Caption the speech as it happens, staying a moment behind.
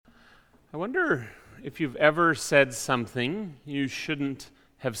I wonder if you've ever said something you shouldn't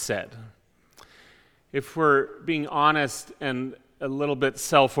have said. If we're being honest and a little bit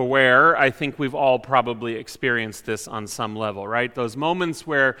self-aware, I think we've all probably experienced this on some level, right? Those moments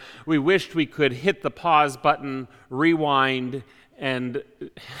where we wished we could hit the pause button, rewind, and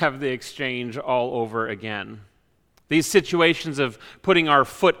have the exchange all over again. These situations of putting our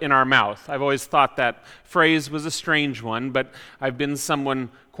foot in our mouth. I've always thought that phrase was a strange one, but I've been someone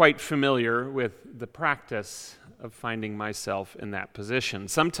quite familiar with the practice of finding myself in that position.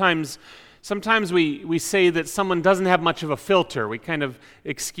 Sometimes we say that someone doesn't have much of a filter. We kind of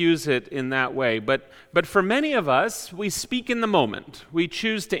excuse it in that way. But for many of us, we speak in the moment. We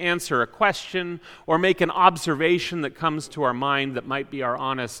choose to answer a question or make an observation that comes to our mind that might be our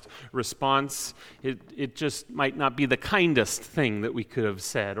honest response. It just might not be the kindest thing that we could have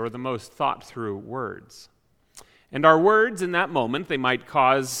said or the most thought-through words. And our words in that moment, they might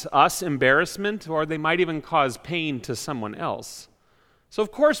cause us embarrassment or they might even cause pain to someone else. So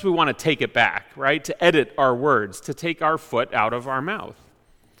of course we want to take it back, right? To edit our words, to take our foot out of our mouth.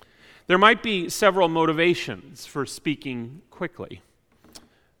 There might be several motivations for speaking quickly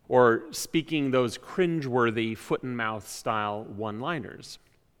or speaking those cringeworthy foot-and-mouth style one-liners.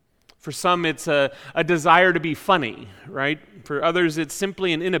 For some, it's a desire to be funny, right? For others, it's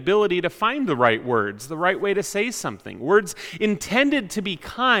simply an inability to find the right words, the right way to say something. Words intended to be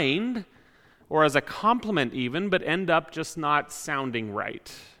kind, or as a compliment even, but end up just not sounding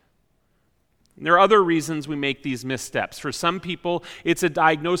right. And there are other reasons we make these missteps. For some people, it's a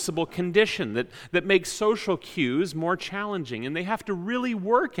diagnosable condition that makes social cues more challenging, and they have to really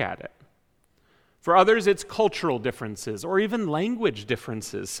work at it. For others, it's cultural differences or even language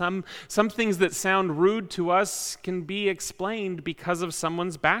differences. Some things that sound rude to us can be explained because of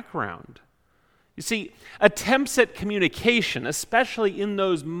someone's background. You see, attempts at communication, especially in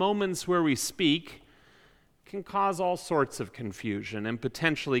those moments where we speak, can cause all sorts of confusion and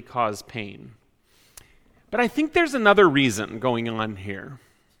potentially cause pain. But I think there's another reason going on here.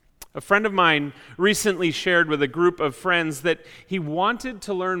 A friend of mine recently shared with a group of friends that he wanted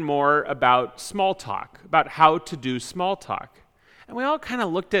to learn more about small talk, about how to do small talk. And we all kind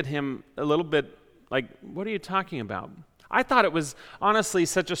of looked at him a little bit like, what are you talking about? I thought it was honestly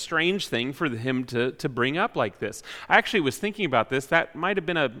such a strange thing for him to bring up like this. I actually was thinking about this. That might have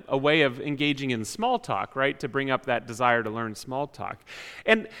been a way of engaging in small talk, right? To bring up that desire to learn small talk.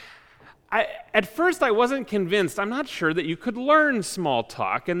 And at first I wasn't convinced. I'm not sure that you could learn small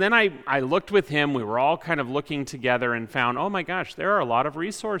talk. And then I looked with him. We were all kind of looking together and found, oh my gosh, there are a lot of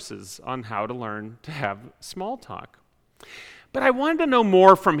resources on how to learn to have small talk. But I wanted to know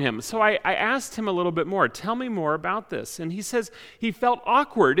more from him, so I asked him a little bit more. Tell me more about this. And he says he felt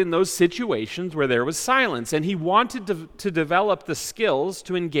awkward in those situations where there was silence, and he wanted to develop the skills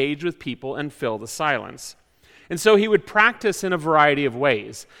to engage with people and fill the silence. And so he would practice in a variety of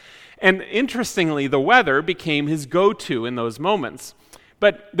ways. And interestingly, the weather became his go-to in those moments.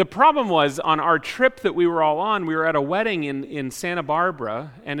 But the problem was, on our trip that we were all on, we were at a wedding in Santa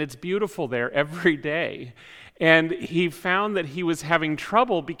Barbara, and it's beautiful there every day. And he found that he was having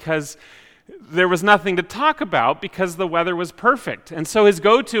trouble because there was nothing to talk about because the weather was perfect. And so his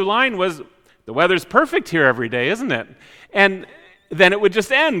go-to line was, the weather's perfect here every day, isn't it? And then it would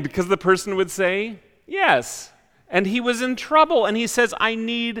just end because the person would say, yes. And he was in trouble, and he says, I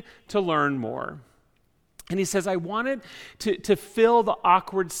need to learn more. And he says, I wanted to fill the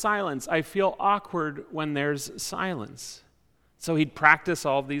awkward silence. I feel awkward when there's silence. So he'd practice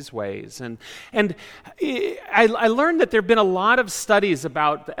all these ways. And I learned that there have been a lot of studies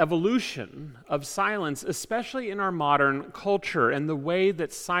about the evolution of silence, especially in our modern culture, and the way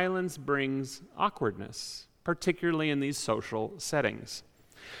that silence brings awkwardness, particularly in these social settings.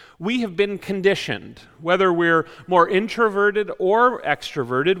 We have been conditioned, whether we're more introverted or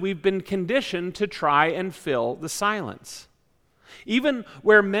extroverted, we've been conditioned to try and fill the silence. Even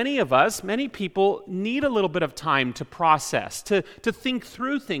where many people need a little bit of time to process, to think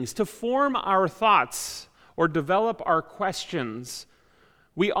through things, to form our thoughts or develop our questions,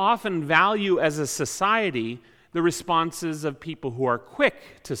 we often value as a society the responses of people who are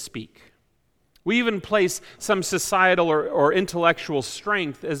quick to speak. We even place some societal or intellectual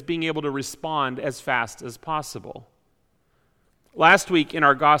strength as being able to respond as fast as possible. Last week in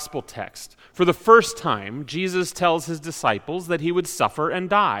our gospel text, for the first time, Jesus tells his disciples that he would suffer and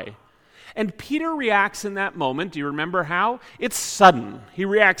die. And Peter reacts in that moment. Do you remember how? It's sudden. He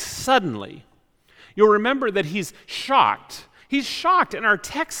reacts suddenly. You'll remember that he's shocked. He's shocked, and our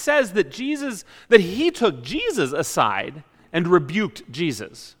text says that he took Jesus aside and rebuked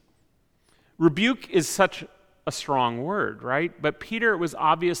Jesus. Rebuke is such a strong word, right? But Peter was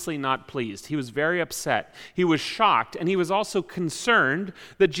obviously not pleased. He was very upset. He was shocked, and he was also concerned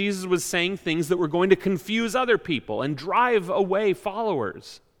that Jesus was saying things that were going to confuse other people and drive away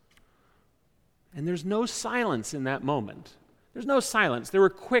followers. And there's no silence in that moment. There's no silence. There were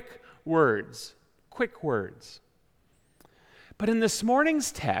quick words. Quick words. But in this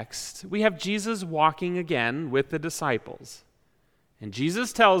morning's text, we have Jesus walking again with the disciples. And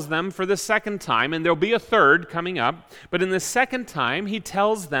Jesus tells them for the second time, and there'll be a third coming up, but in the second time, he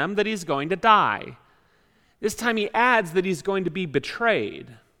tells them that he's going to die. This time he adds that he's going to be betrayed,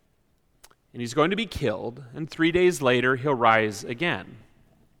 and he's going to be killed, and 3 days later, he'll rise again.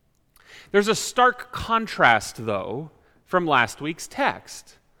 There's a stark contrast, though, from last week's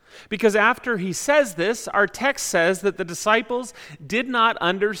text. Because after he says this, our text says that the disciples did not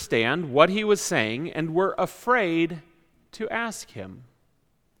understand what he was saying and were afraid to ask him.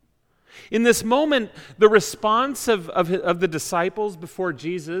 In this moment, the response of the disciples before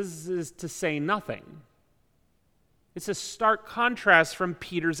Jesus is to say nothing. It's a stark contrast from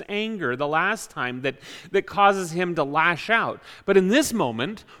Peter's anger the last time that causes him to lash out. But in this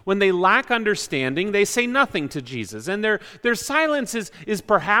moment, when they lack understanding, they say nothing to Jesus. And their silence is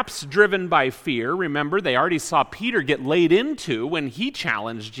perhaps driven by fear. Remember, they already saw Peter get laid into when he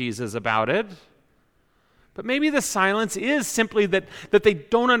challenged Jesus about it. But maybe the silence is simply that they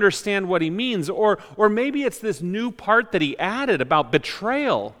don't understand what he means, or maybe it's this new part that he added about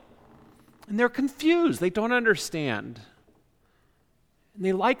betrayal. And they're confused. They don't understand. And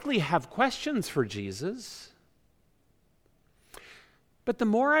they likely have questions for Jesus. But the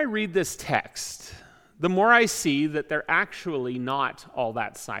more I read this text, the more I see that they're actually not all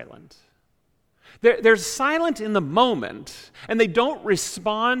that silent. They're silent in the moment, and they don't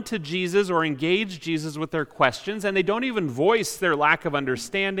respond to Jesus or engage Jesus with their questions, and they don't even voice their lack of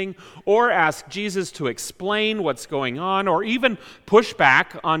understanding or ask Jesus to explain what's going on or even push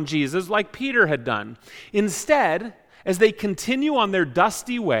back on Jesus like Peter had done. Instead, as they continue on their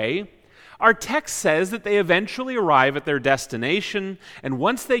dusty way, our text says that they eventually arrive at their destination, and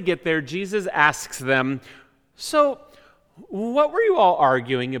once they get there, Jesus asks them, "So, what were you all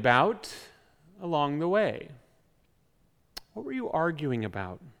arguing about along the way?" What were you arguing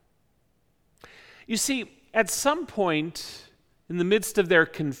about? You see, at some point in the midst of their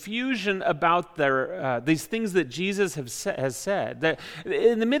confusion about these things that Jesus has said, that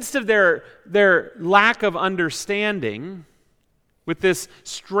in the midst of their lack of understanding with this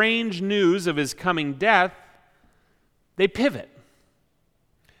strange news of his coming death, they pivot.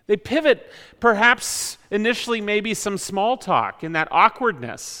 They pivot, perhaps initially maybe some small talk in that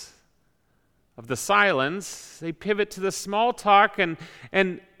awkwardness of the silence. They pivot to the small talk, and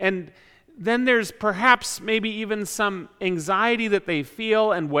then there's perhaps maybe even some anxiety that they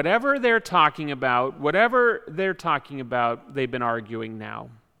feel, and whatever they're talking about, they've been arguing now.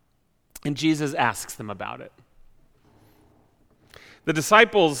 And Jesus asks them about it. The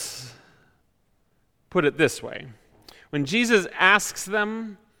disciples put it this way. When Jesus asks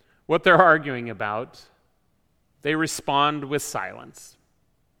them what they're arguing about, they respond with silence.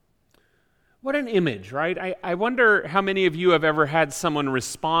 What an image, right? I wonder how many of you have ever had someone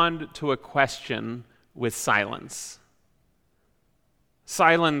respond to a question with silence.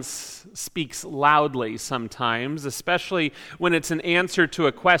 Silence speaks loudly sometimes, especially when it's an answer to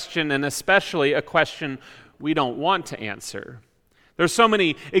a question, and especially a question we don't want to answer. There's so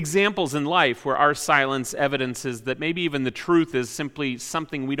many examples in life where our silence evidences that maybe even the truth is simply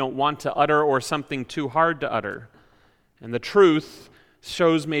something we don't want to utter or something too hard to utter. And the truth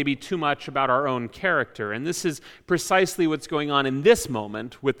shows maybe too much about our own character. And this is precisely what's going on in this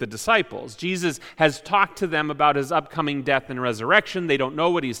moment with the disciples. Jesus has talked to them about his upcoming death and resurrection. They don't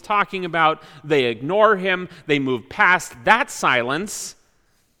know what he's talking about. They ignore him. They move past that silence,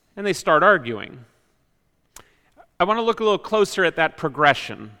 and they start arguing. I want to look a little closer at that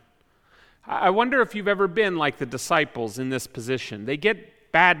progression. I wonder if you've ever been like the disciples in this position. They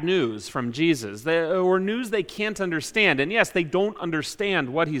get bad news from Jesus, or news they can't understand. And yes, they don't understand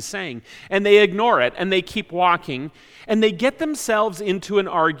what he's saying. And they ignore it, and they keep walking. And they get themselves into an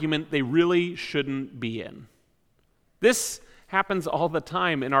argument they really shouldn't be in. This happens all the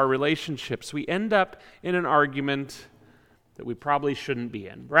time in our relationships. We end up in an argument that we probably shouldn't be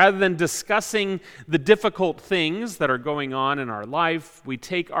in. Rather than discussing the difficult things that are going on in our life, we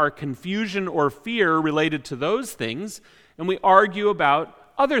take our confusion or fear related to those things, and we argue about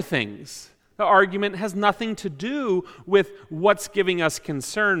other things. The argument has nothing to do with what's giving us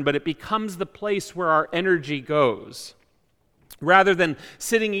concern, but it becomes the place where our energy goes. Rather than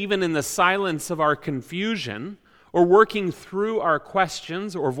sitting even in the silence of our confusion or working through our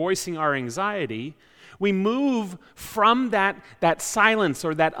questions or voicing our anxiety, We move from that silence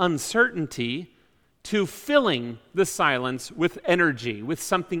or that uncertainty to filling the silence with energy, with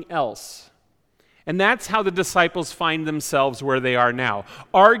something else. And that's how the disciples find themselves where they are now,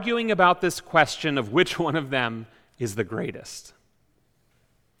 arguing about this question of which one of them is the greatest.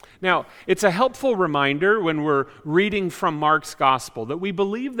 Now, it's a helpful reminder when we're reading from Mark's gospel that we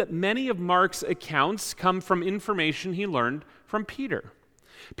believe that many of Mark's accounts come from information he learned from Peter.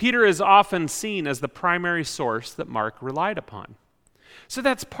 Peter is often seen as the primary source that Mark relied upon. So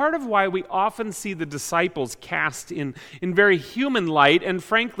that's part of why we often see the disciples cast in very human light and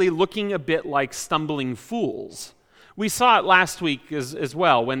frankly looking a bit like stumbling fools. We saw it last week as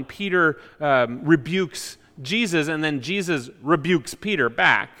well when Peter rebukes Jesus and then Jesus rebukes Peter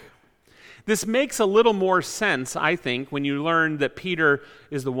back. This makes a little more sense, I think, when you learn that Peter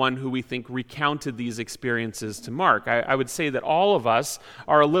is the one who we think recounted these experiences to Mark. I would say that all of us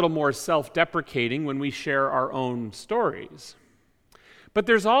are a little more self-deprecating when we share our own stories. But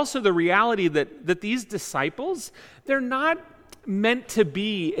there's also the reality that these disciples, they're not meant to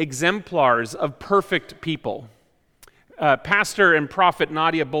be exemplars of perfect people. Pastor and prophet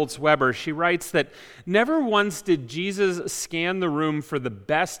Nadia Bolz-Weber, she writes that never once did Jesus scan the room for the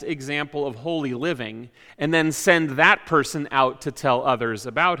best example of holy living and then send that person out to tell others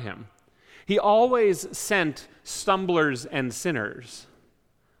about him. He always sent stumblers and sinners.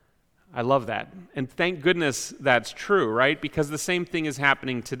 I love that. And thank goodness that's true, right? Because the same thing is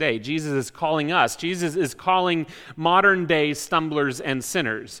happening today. Jesus is calling us. Jesus is calling modern day stumblers and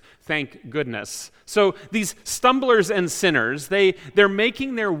sinners. Thank goodness. So these stumblers and sinners, they're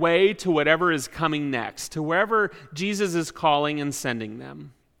making their way to whatever is coming next, to wherever Jesus is calling and sending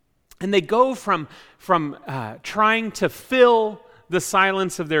them. And they go from trying to fill the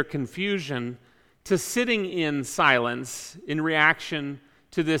silence of their confusion to sitting in silence in reaction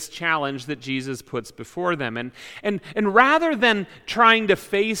to this challenge that Jesus puts before them. And rather than trying to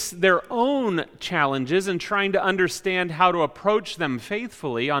face their own challenges and trying to understand how to approach them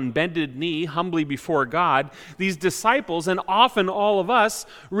faithfully on bended knee, humbly before God, these disciples, and often all of us,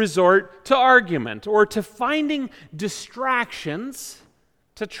 resort to argument or to finding distractions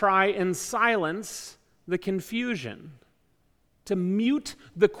to try and silence the confusion, to mute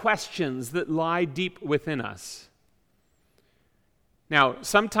the questions that lie deep within us. Now,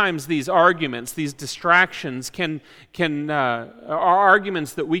 sometimes these arguments, these distractions are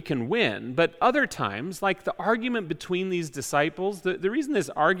arguments that we can win, but other times, like the argument between these disciples, the reason this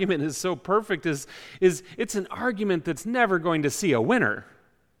argument is so perfect is it's an argument that's never going to see a winner.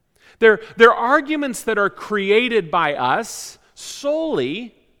 They're arguments that are created by us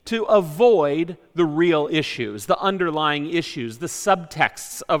solely to avoid the real issues, the underlying issues, the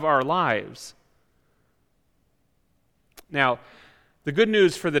subtexts of our lives. Now, the good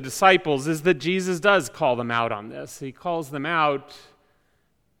news for the disciples is that Jesus does call them out on this. He calls them out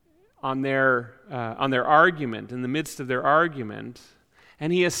on their argument, in the midst of their argument,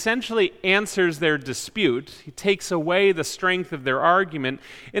 and he essentially answers their dispute. He takes away the strength of their argument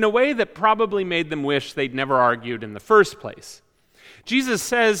in a way that probably made them wish they'd never argued in the first place. Jesus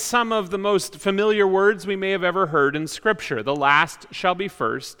says some of the most familiar words we may have ever heard in Scripture. The last shall be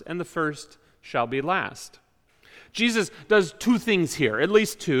first, and the first shall be last. Jesus does two things here, at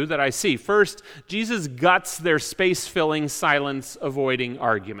least two that I see. First, Jesus guts their space-filling, silence-avoiding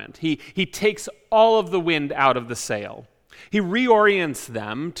argument. He takes all of the wind out of the sail. He reorients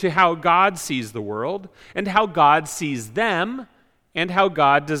them to how God sees the world and how God sees them and how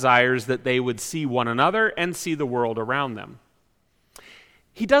God desires that they would see one another and see the world around them.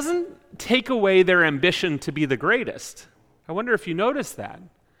 He doesn't take away their ambition to be the greatest. I wonder if you notice that.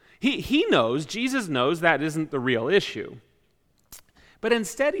 He knows, Jesus knows that isn't the real issue. But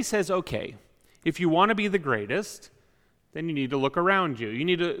instead he says, okay, if you want to be the greatest, then you need to look around you. You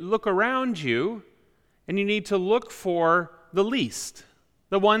need to look around you and you need to look for the least,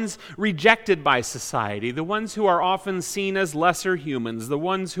 the ones rejected by society, the ones who are often seen as lesser humans, the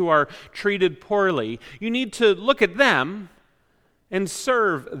ones who are treated poorly. You need to look at them and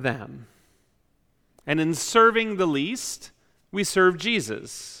serve them. And in serving the least, we serve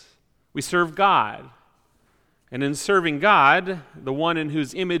Jesus. We serve God. And in serving God, the one in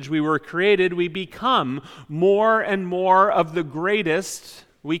whose image we were created, we become more and more of the greatest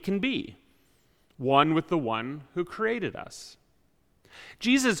we can be, one with the one who created us.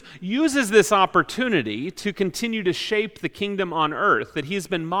 Jesus uses this opportunity to continue to shape the kingdom on earth that he's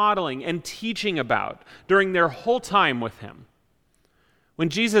been modeling and teaching about during their whole time with him. When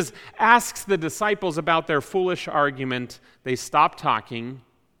Jesus asks the disciples about their foolish argument, they stop talking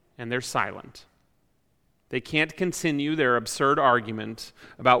and they're silent. They can't continue their absurd argument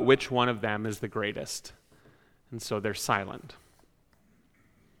about which one of them is the greatest. And so they're silent.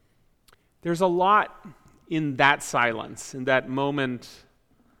 There's a lot in that silence, in that moment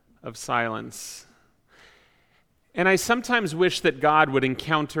of silence. And I sometimes wish that God would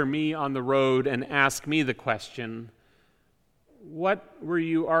encounter me on the road and ask me the question, what were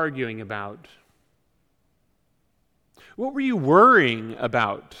you arguing about? What were you worrying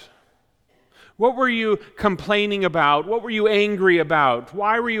about? What were you complaining about? What were you angry about?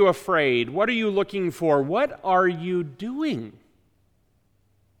 Why were you afraid? What are you looking for? What are you doing?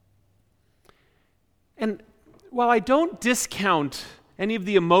 And while I don't discount any of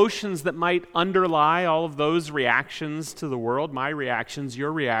the emotions that might underlie all of those reactions to the world, my reactions,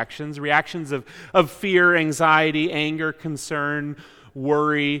 your reactions, reactions of fear, anxiety, anger, concern,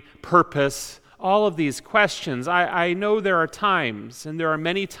 worry, purpose, all of these questions, I know there are times, and there are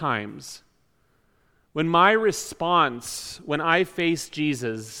many times, when my response when I face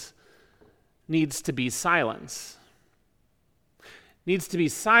Jesus needs to be silence. Needs to be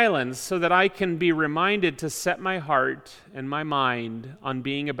silence so that I can be reminded to set my heart and my mind on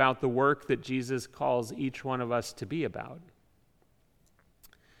being about the work that Jesus calls each one of us to be about.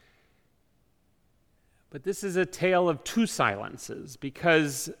 But this is a tale of two silences,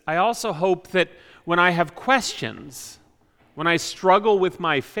 because I also hope that when I have questions, when I struggle with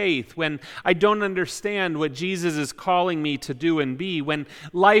my faith, when I don't understand what Jesus is calling me to do and be, when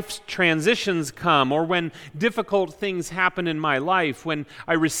life's transitions come, or when difficult things happen in my life, when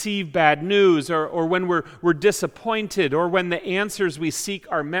I receive bad news, or when we're disappointed, or when the answers we seek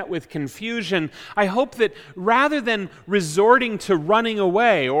are met with confusion, I hope that rather than resorting to running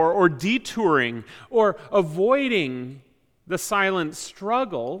away or detouring or avoiding the silent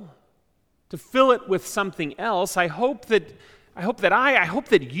struggle, to fill it with something else, I hope that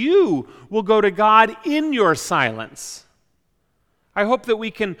you will go to God in your silence. I hope that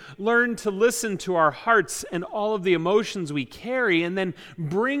we can learn to listen to our hearts and all of the emotions we carry, and then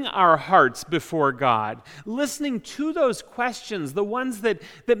bring our hearts before God, listening to those questions, the ones that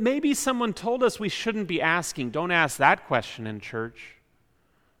maybe someone told us we shouldn't be asking. Don't ask that question in church.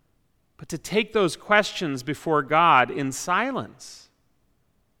 But to take those questions before God in silence.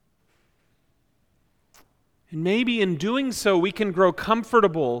 And maybe in doing so, we can grow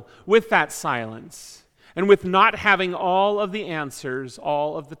comfortable with that silence and with not having all of the answers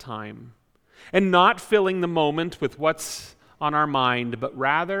all of the time, and not filling the moment with what's on our mind, but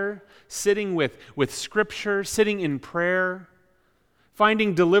rather sitting with Scripture, sitting in prayer,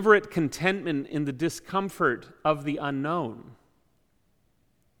 finding deliberate contentment in the discomfort of the unknown.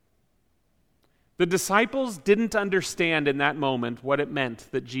 The disciples didn't understand in that moment what it meant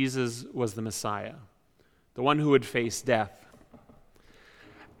that Jesus was the Messiah, the one who would face death.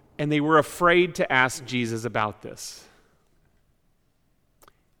 And they were afraid to ask Jesus about this.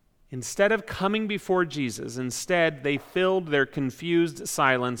 Instead of coming before Jesus, they filled their confused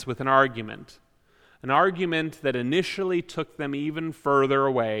silence with an argument that initially took them further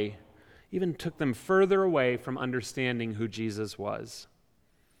away from understanding who Jesus was.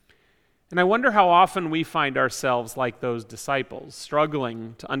 And I wonder how often we find ourselves like those disciples,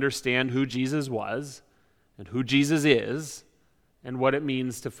 struggling to understand who Jesus was, and who Jesus is, and what it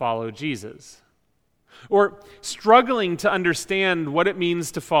means to follow Jesus. Or struggling to understand what it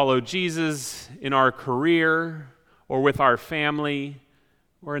means to follow Jesus in our career, or with our family,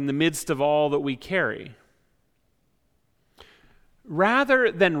 or in the midst of all that we carry.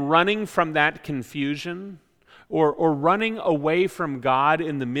 Rather than running from that confusion, or running away from God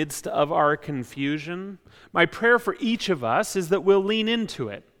in the midst of our confusion, my prayer for each of us is that we'll lean into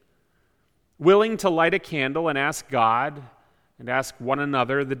it, willing to light a candle and ask God and ask one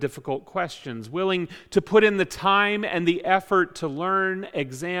another the difficult questions, willing to put in the time and the effort to learn,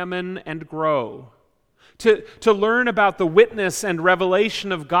 examine, and grow, to learn about the witness and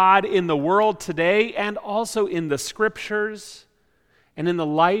revelation of God in the world today, and also in the Scriptures, and in the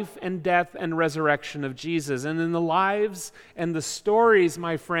life and death and resurrection of Jesus, and in the lives and the stories,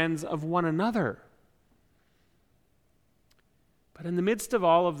 my friends, of one another. But in the midst of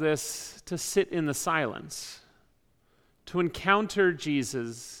all of this, to sit in the silence, to encounter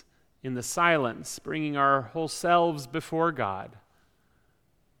Jesus in the silence, bringing our whole selves before God,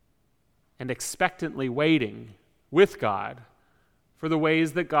 and expectantly waiting with God for the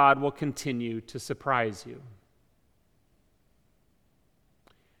ways that God will continue to surprise you.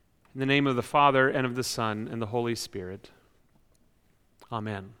 In the name of the Father, and of the Son, and the Holy Spirit.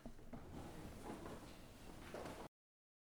 Amen.